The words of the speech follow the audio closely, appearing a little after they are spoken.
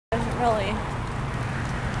Really.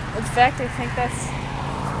 In fact, I think that's...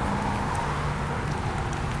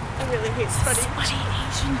 I really hate sweaty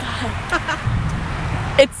Asian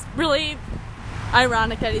guy. It's really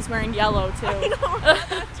ironic that he's wearing yellow too. I know,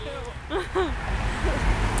 that too.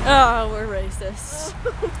 Oh, we're racist.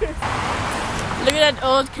 Look at that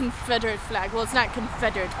old Confederate flag. Well, it's not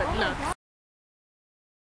Confederate, but look.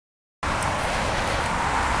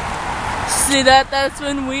 See that? That's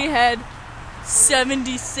when we had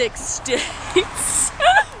 76 states.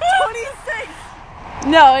 26!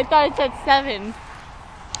 No, I thought it said 7.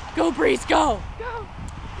 Go, Breeze, go! Go!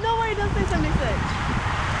 No way, it does say 76.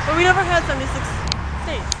 But we never had 76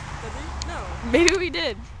 states, did we? No. Maybe we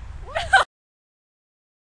did.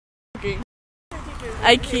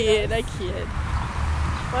 I kid.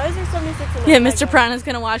 Why is there 76 in the Yeah, Mr. Prana's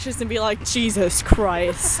gonna watch this and be like, Jesus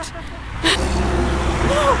Christ.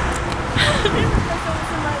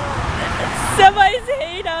 Somebody's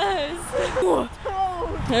hate us.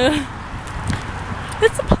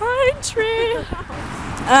 It's a pine tree.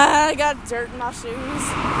 I got dirt in my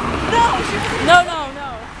shoes. No.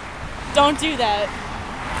 Don't do that.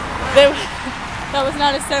 That was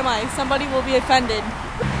not a semi. Somebody will be offended.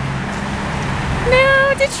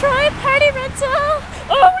 No, Detroit party rental.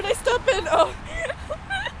 Oh, when I step in, oh.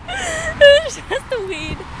 It was just the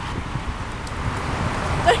weed.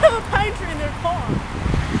 They have a pine tree in their car.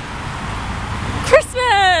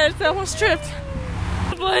 Christmas! I almost tripped.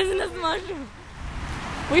 Poisonous mushroom.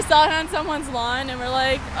 We saw it on someone's lawn and we're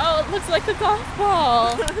like, oh, it looks like a golf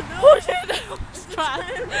ball. Oh shit! I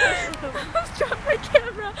almost dropped my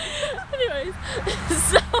camera. Anyways,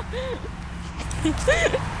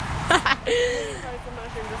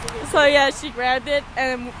 so yeah, she grabbed it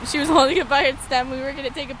and she was holding it by its stem. We were gonna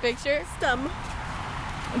take a picture. Stem.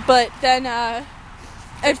 But then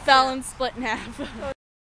it fell and split in half.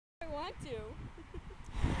 I want to.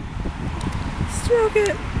 Stroke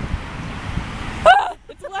it. Ah,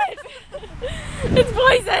 it's wet. It's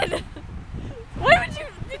poison. Why would you?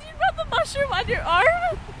 Did you rub the mushroom on your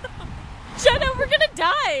arm? Jenna, we're gonna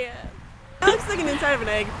die. That looks like an inside of an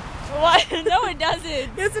egg. What? No, it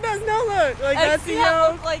doesn't. Yes, it does. No, look. Like that's the yolk.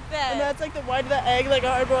 yolk. Like that. And that's like the white of the egg, like a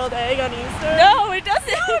hard-boiled egg on Easter. No, it doesn't.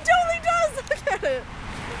 No, it totally does. Look at it.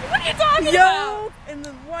 What are you talking about? Yolk and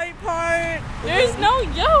the white part. There's no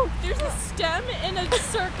yolk. There's a stem in a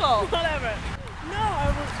circle. Whatever. No, I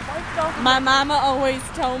was wiped off. My mama always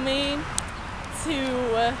told me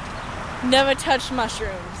to never touch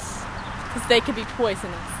mushrooms because they could be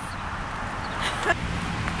poisonous.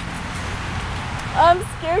 I'm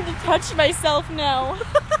scared to touch myself now.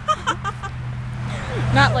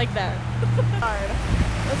 Not like that.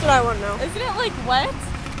 That's what I want to know. Isn't it like wet?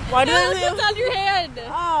 Why do No, they it's on your hand.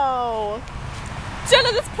 Oh.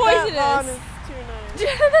 Jenna, that's poisonous. That lawn is too nice.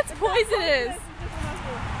 Jenna, that's poisonous.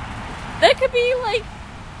 That could be like,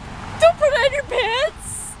 don't put it on your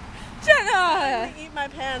pants. Jenna. I'm gonna eat my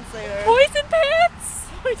pants later. Poison pants?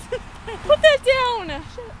 Put that down.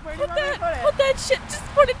 Shit, where do you want me to put it? Put that shit, just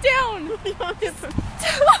put it down. Where do you want me to put it?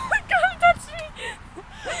 Oh my god, touch me.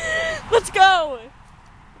 Let's go.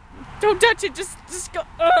 Don't touch it, just go.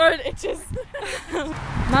 It just.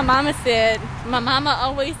 My mama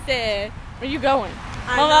always said, where you going?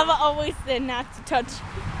 My mama always said not to touch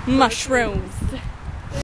mushrooms.